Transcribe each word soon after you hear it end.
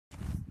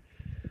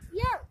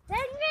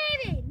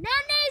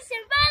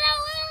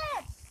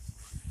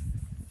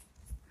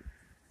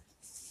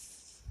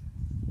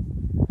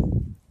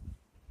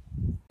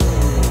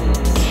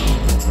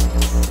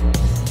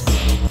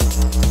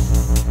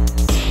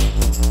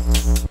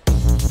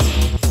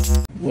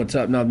What's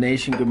up, NUB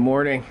Nation? Good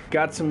morning.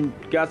 Got some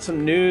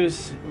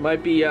news.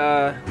 Might be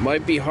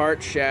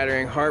heart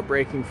shattering,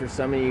 heartbreaking for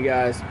some of you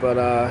guys, but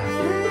I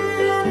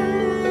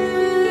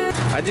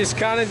just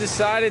kind of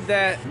decided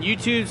that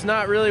YouTube's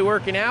not really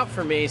working out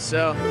for me,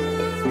 so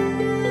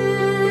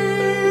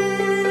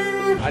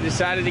I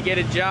decided to get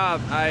a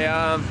job. I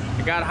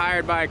got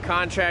hired by a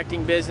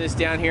contracting business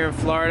down here in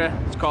Florida.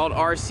 It's called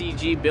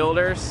RCG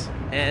Builders.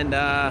 And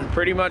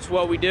pretty much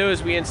what we do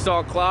is we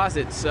install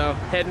closets. So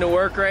heading to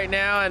work right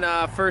now, and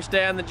first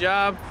day on the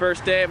job,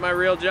 first day at my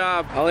real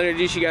job. I'll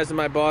introduce you guys to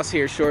my boss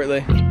here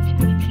shortly.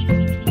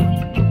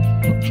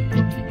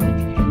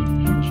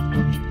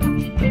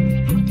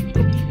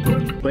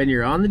 When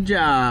you're on the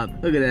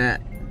job, look at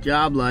that.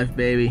 Job life,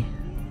 baby.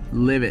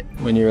 Live it.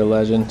 When you're a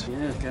legend.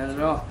 Yeah, got it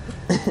all.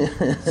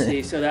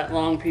 See, so that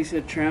long piece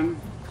of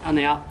trim on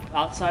the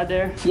outside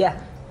there?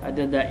 Yeah. I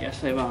did that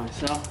yesterday by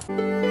myself.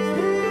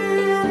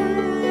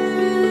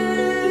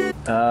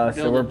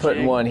 So we're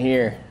putting one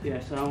here. Yeah,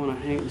 so I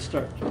want to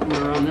start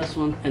around this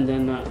one, and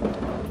then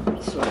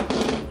so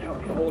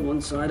hold one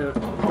side of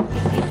it.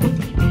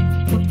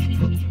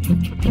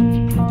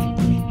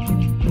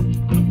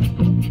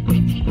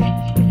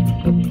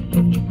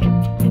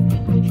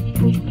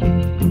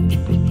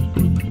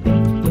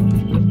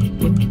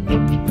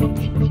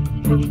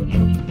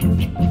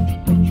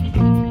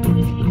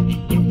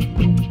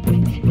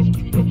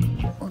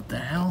 What the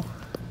hell?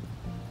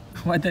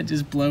 Why'd that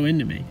just blow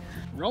into me?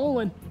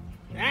 Rolling.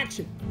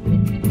 Action.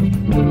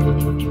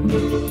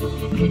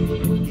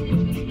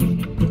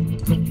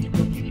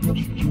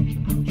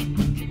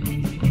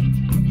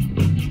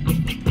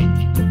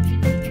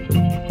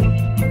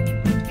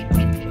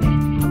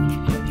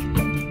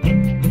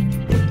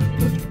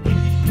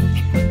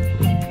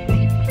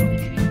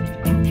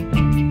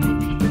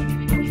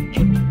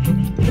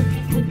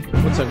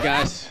 What's up,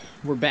 guys?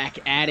 We're back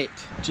at it.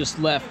 Just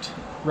left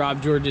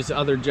Rob George's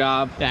other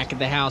job, back at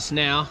the house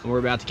now. We're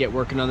about to get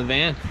working on the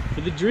van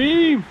for the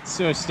dream.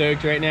 So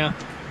stoked right now.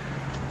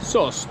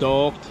 So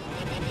stoked.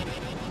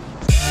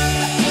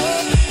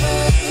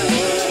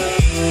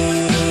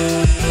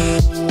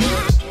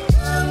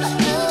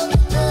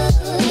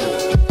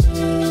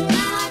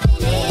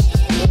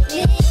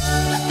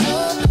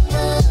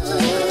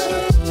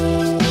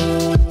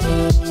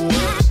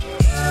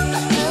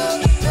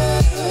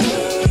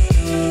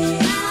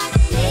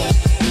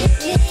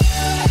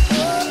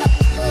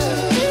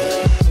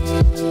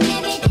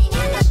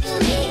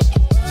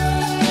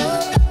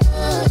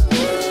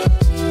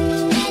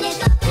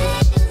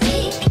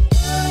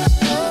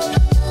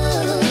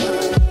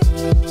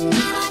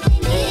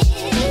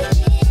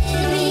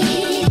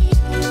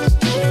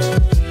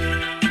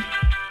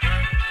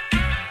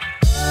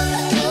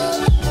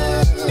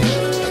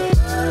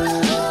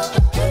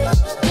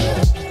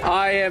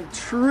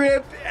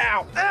 Tripped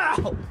out.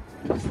 Ow!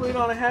 Just lean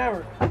on a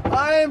hammer.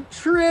 I am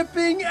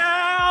tripping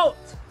out.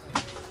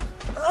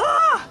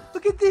 Ah!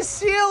 Look at this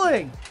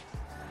ceiling.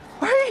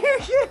 Are you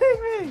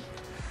kidding me?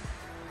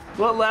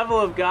 What level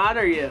of God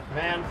are you?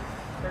 Man,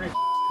 pretty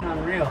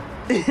unreal.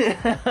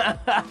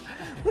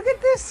 Look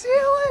at this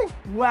ceiling.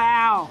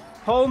 Wow.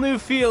 Whole new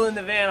feel in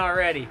the van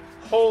already.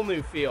 Whole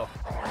new feel.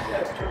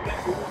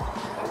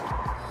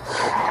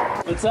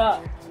 What's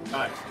up?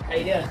 Hi. How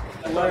you doing?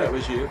 I thought it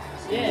was you.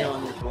 Yeah.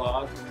 On your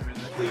vlog.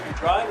 Leave your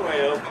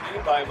driveway open.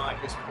 Anybody might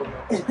just pull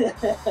up.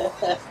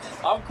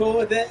 I'm cool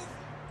with it.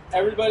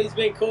 Everybody's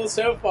been cool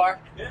so far.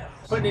 Yeah.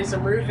 Putting in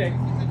some roofing.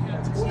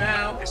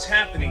 Now it's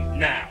happening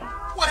now.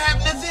 What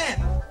happened to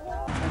then?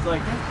 I was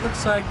like, that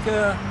looks like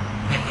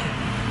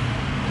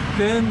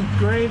thin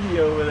gravy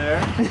over there.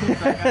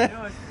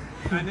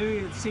 Like, I knew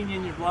you'd seen you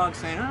in your vlog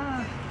saying,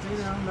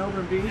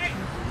 Melbourne Beach.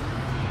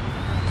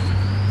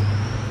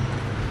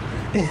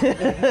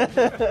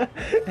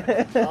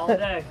 All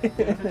day.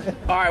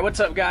 All right,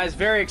 what's up, guys?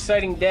 Very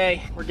exciting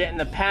day. We're getting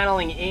the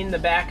paneling in the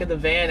back of the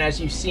van,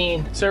 as you've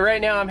seen. So right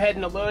now I'm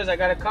heading to Lowe's. I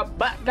got a couple.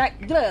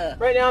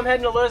 Right now I'm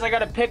heading to Lowe's. I got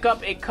to pick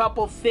up a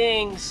couple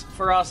things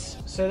for us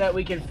so that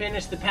we can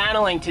finish the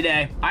paneling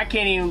today. I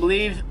can't even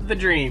believe the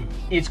dream.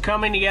 It's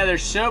coming together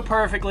so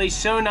perfectly,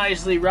 so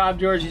nicely. Rob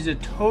George is a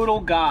total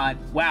god.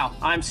 Wow,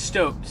 I'm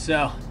stoked.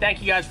 So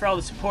thank you guys for all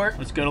the support.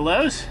 Let's go to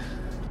Lowe's.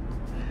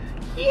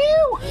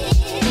 Ew.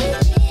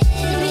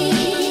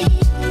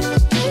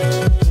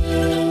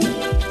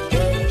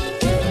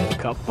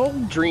 Couple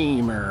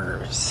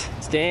dreamers.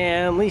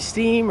 Stanley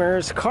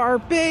steamers,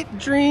 carpet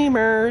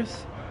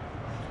dreamers.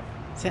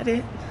 Is that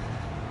it?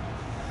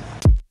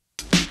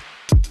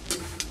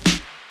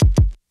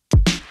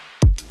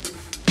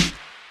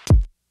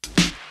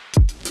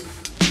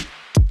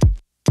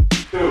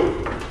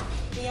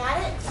 You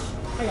had it?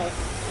 Okay.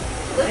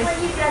 Looks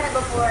like you've done it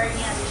before and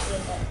you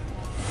understand it.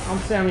 I'm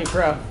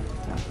semi-pro.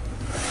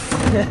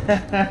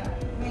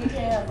 Me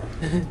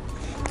too.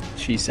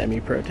 She's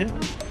semi-pro too.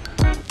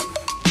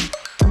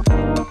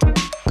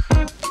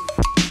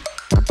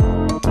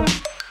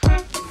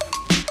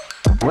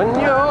 When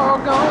you're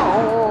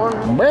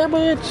gone, baby,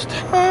 it's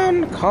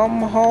time to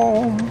come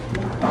home.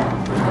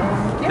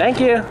 Thank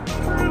you.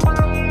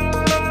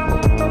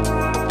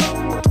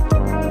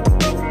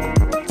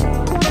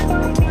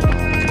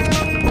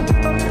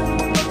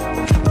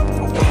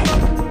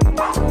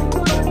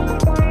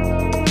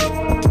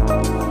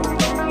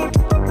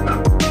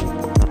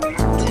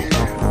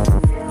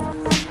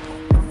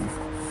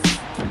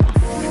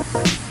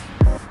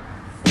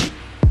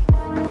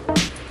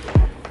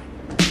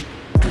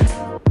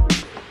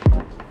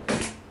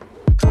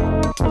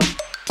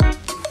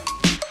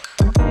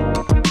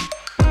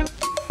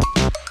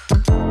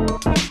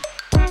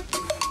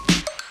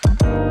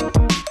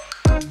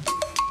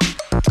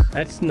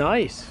 That's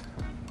nice.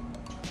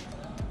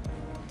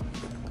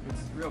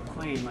 It's real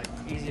clean, like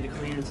easy to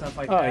clean and stuff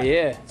like Oh, that.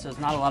 yeah. So it's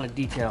not a lot of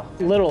detail.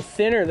 A little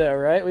thinner though,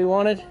 right? We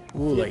wanted?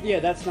 Ooh, like, Yeah,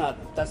 that's not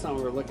what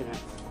we're looking at.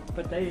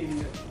 But they,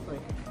 like,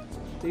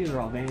 these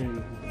are all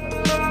vanity.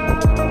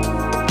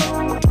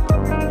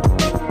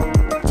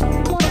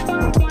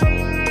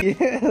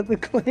 yeah, the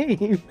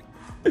claim.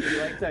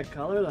 You like that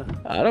color though?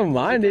 I don't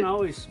mind You it. can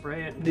always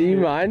spray it. Do you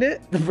mind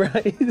it? The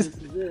price? This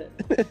is it.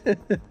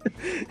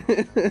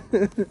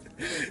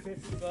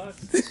 50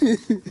 bucks.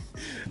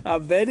 I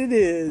bet it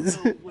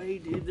is. No way,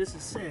 dude. This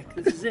is sick.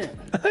 This is it.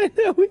 I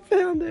know, we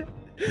found it.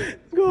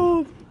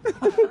 Gold.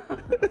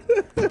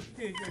 Dude,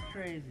 you're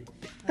crazy.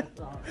 That's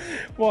awesome.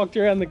 Walked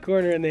around the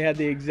corner and they had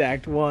the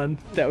exact one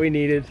that we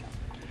needed.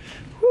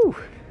 Whew.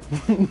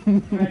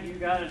 Fred, you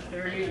got a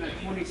 30 and a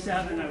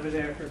 27 over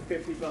there for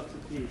 50 bucks a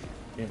piece.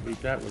 Can't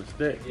beat that with a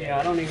stick. Yeah,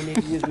 I don't even need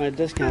to use my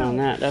discount on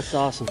that. That's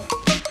awesome.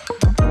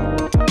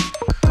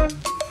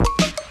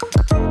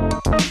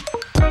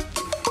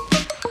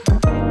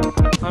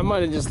 I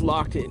might have just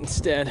locked it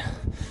instead.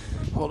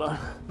 Hold on.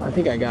 I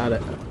think I got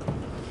it.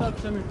 What's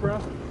up, Timmy, bro?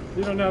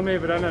 You don't know me,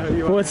 but I know who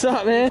you are. What's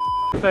up, man?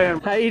 Fan.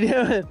 How you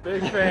doing?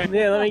 Big fan.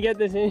 Yeah, let me get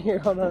this in here.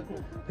 Hold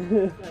on.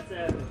 That's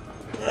it.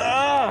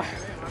 Ah!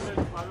 I've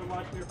been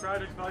watching your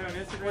projects probably on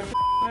Instagram.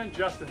 Man,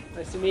 Justin.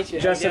 Nice to meet you.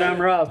 Justin, I'm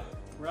Rob.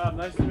 Rob,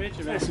 nice to meet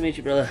you, man. Nice to meet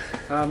you, brother.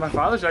 My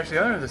father's actually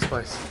owner of this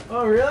place.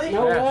 Oh, really?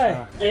 No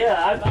Yeah, way.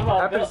 Yeah, I'm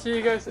Happy to a, see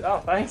you guys. Oh,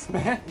 thanks,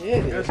 man.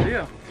 Yeah, Good dude. to see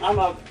you. I'm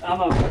a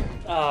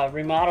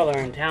remodeler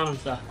in town and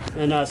stuff.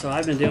 And so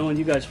I've been dealing with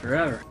you guys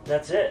forever.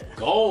 That's it.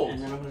 Gold.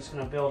 And then I'm just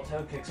gonna build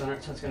toe kicks on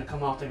it so it's gonna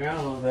come off the ground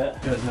a little bit.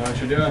 You guys know what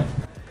you're doing.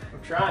 We're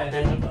trying.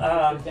 And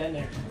Been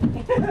there.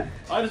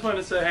 I just wanted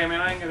to say, hey,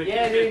 man, I ain't gonna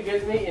Yeah, keep dude, you.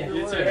 good to meet you.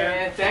 You too, Yeah,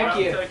 man. thank Rob,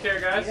 you. Take care,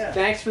 guys. Yeah.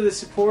 Thanks for the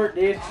support,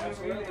 dude.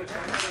 Absolutely.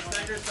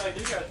 Thank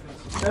you guys.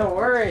 No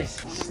worries.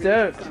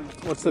 Stoked.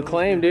 What's the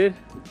claim, dude?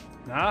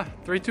 Nah,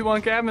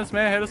 321 cabinets,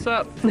 man. Hit us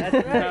up. That's I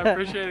right.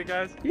 appreciate it,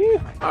 guys.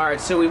 All right,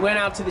 so we went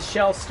out to the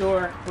Shell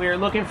store. We were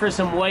looking for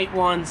some white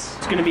ones.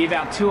 It's gonna be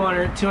about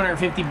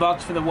 250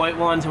 bucks for the white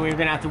ones, and we were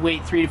gonna have to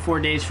wait 3 to 4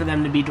 days for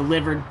them to be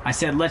delivered. I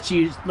said, let's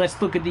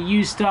look at the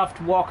used stuff,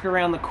 walk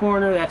around the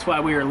corner. That's why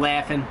we were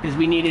laughing, because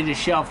we needed a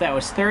shelf that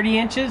was 30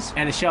 inches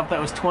and a shelf that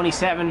was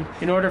 27.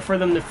 In order for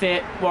them to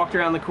fit, walked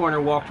around the corner,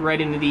 walked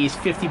right into these,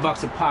 50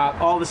 bucks a pop.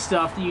 All the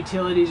stuff, the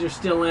utilities are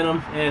still in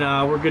them,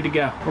 and we're good to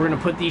go. We're gonna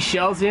put these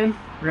shelves in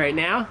right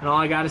now, and all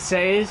I gotta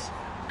say is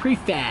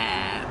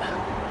prefab.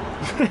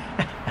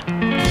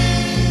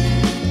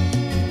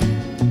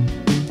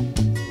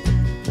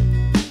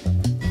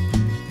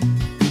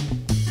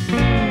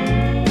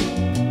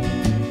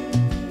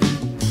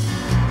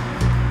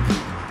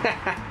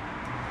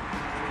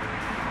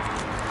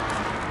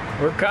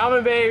 We're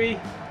coming, baby.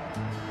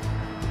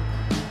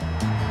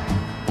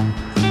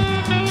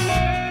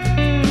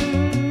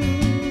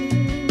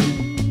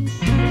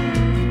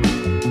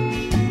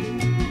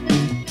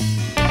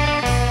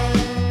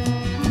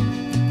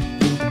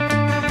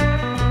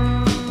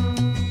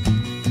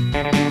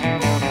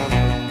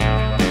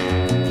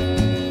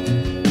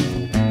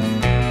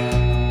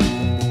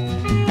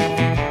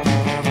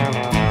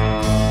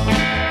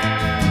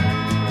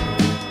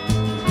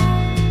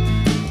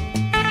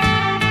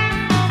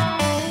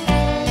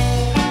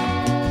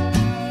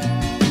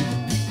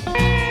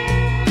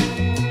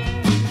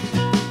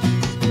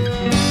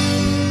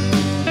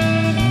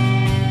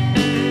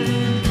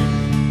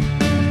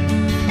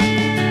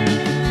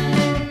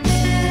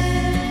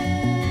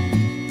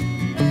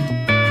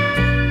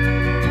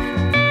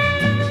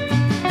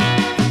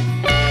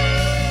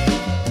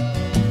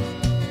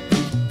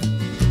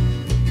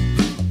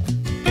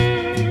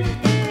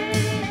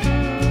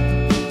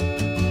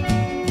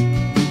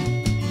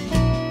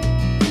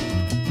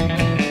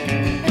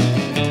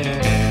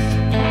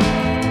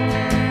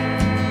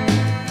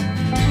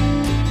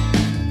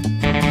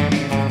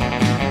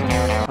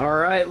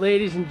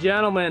 Ladies and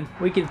gentlemen,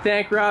 we can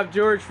thank Rob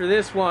George for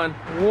this one.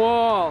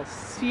 Walls,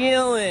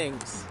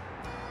 ceilings,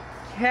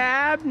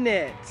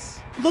 cabinets.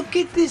 Look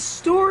at this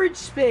storage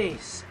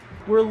space.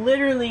 We're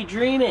literally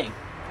dreaming.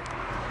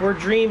 We're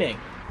dreaming.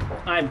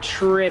 I'm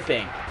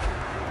tripping.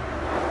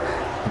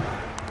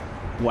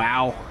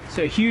 Wow.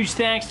 So huge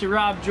thanks to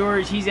Rob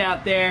George. He's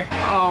out there.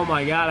 Oh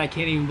my God, I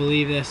can't even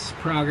believe this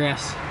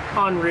progress.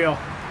 Unreal.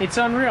 It's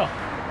unreal.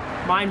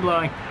 Mind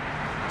blowing.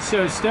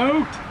 So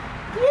stoked.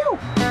 Woo!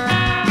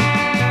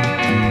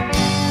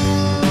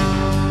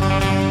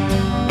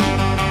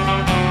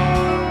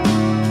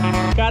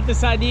 Got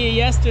this idea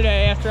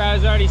yesterday after I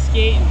was already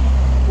skating.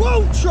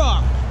 Whoa,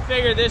 truck!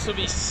 Figured this will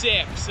be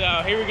sick, so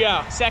here we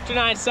go. Sector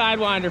 9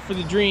 Sidewinder for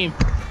the dream.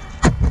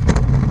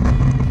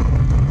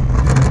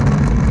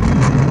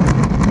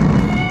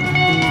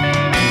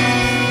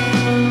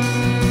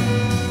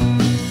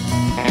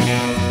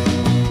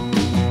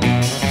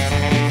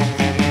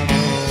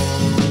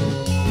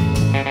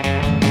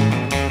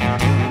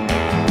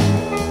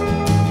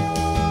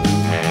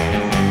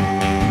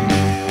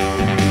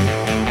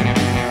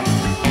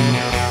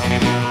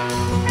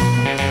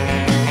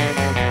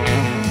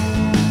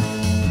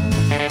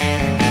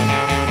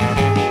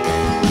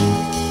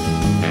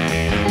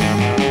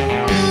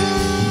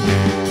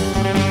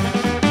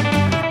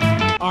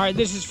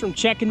 This is from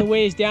checking the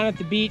waves down at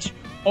the beach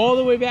all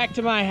the way back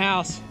to my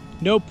house.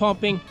 No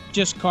pumping,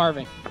 just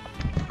carving.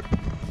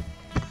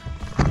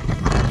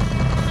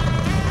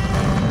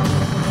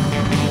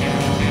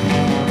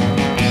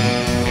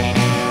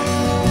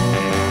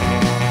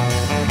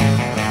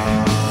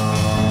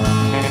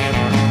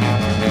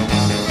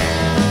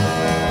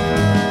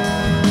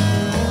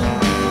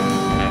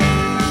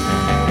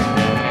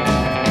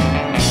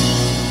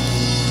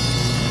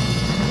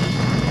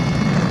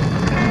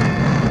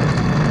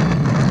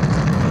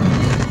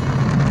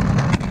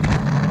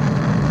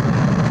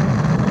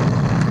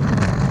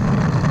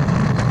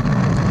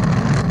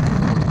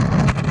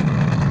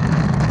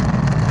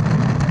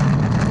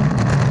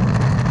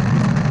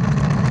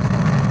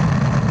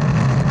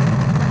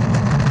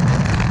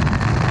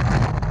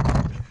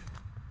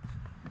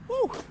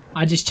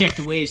 I just checked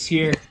the waves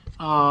here.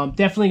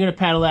 Definitely gonna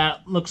paddle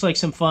out. Looks like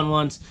some fun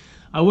ones.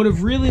 I would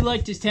have really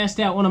liked to test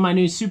out one of my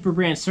new Super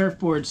Brand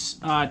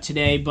surfboards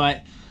today,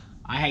 but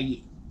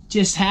I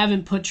just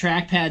haven't put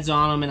track pads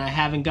on them and I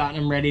haven't gotten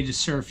them ready to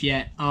surf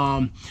yet.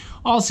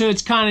 Also,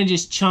 it's kind of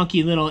just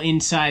chunky little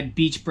inside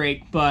beach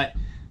break, but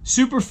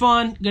super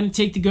fun. Gonna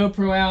take the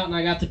GoPro out, and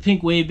I got the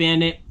pink Wave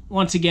Bandit.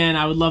 Once again,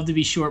 I would love to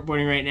be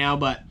shortboarding right now,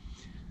 but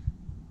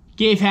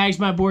gave Hags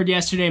my board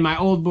yesterday, my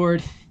old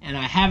board, and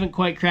I haven't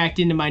quite cracked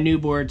into my new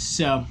boards,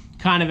 so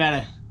kind of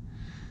at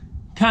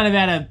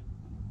a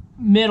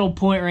middle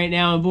point right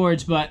now in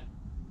boards. But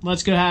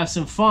let's go have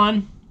some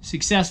fun.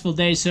 Successful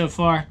day so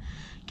far.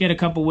 Get a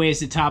couple ways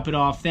to top it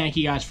off. Thank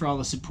you guys for all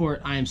the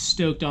support. I am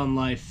stoked on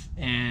life,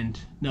 and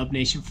NUB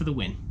Nation for the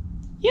win.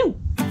 You.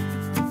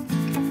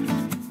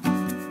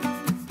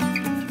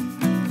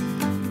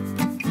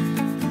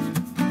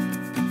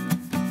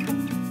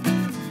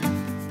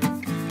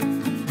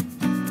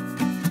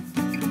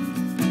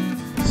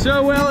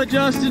 So well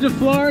adjusted to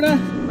Florida,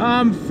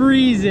 I'm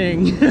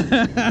freezing.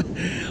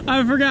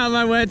 I forgot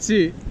my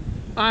wetsuit.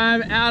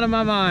 I'm out of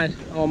my mind.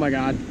 Oh my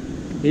God,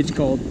 it's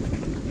cold.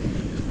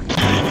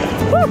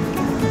 Woo!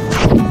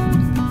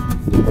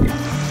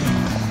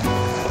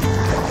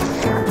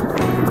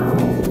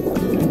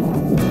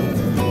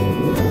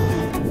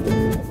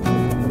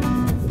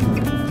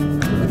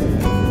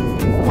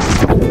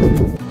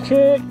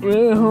 Take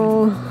me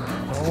home,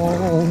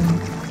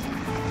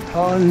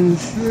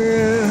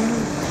 country.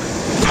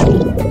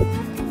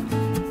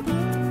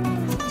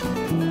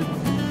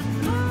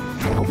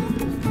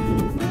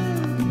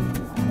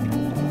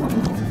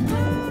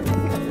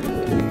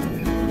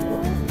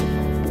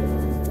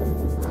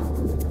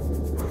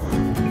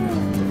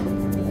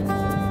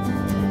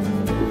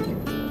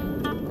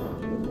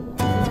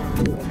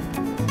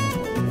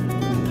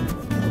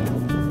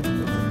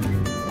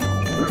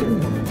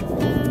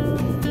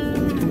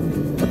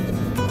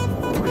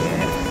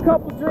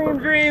 Couple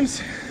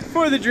dreams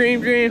for the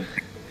dream.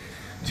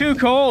 Too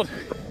cold.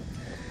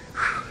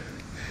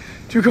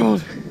 Too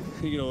cold.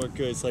 You know what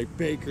good? It's like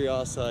bakery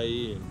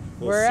acai and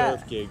Where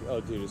surf at? gig.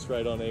 Oh dude, it's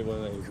right on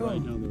A1A, Cool.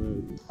 right down the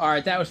road. All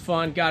right, that was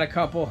fun. Got a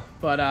couple,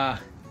 but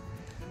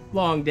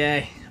long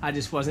day. I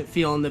just wasn't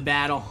feeling the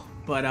battle.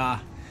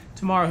 But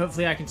tomorrow,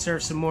 hopefully, I can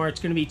surf some more.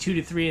 It's gonna be 2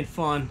 to 3 and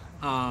fun.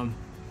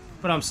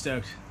 But I'm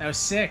stoked. That was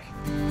sick.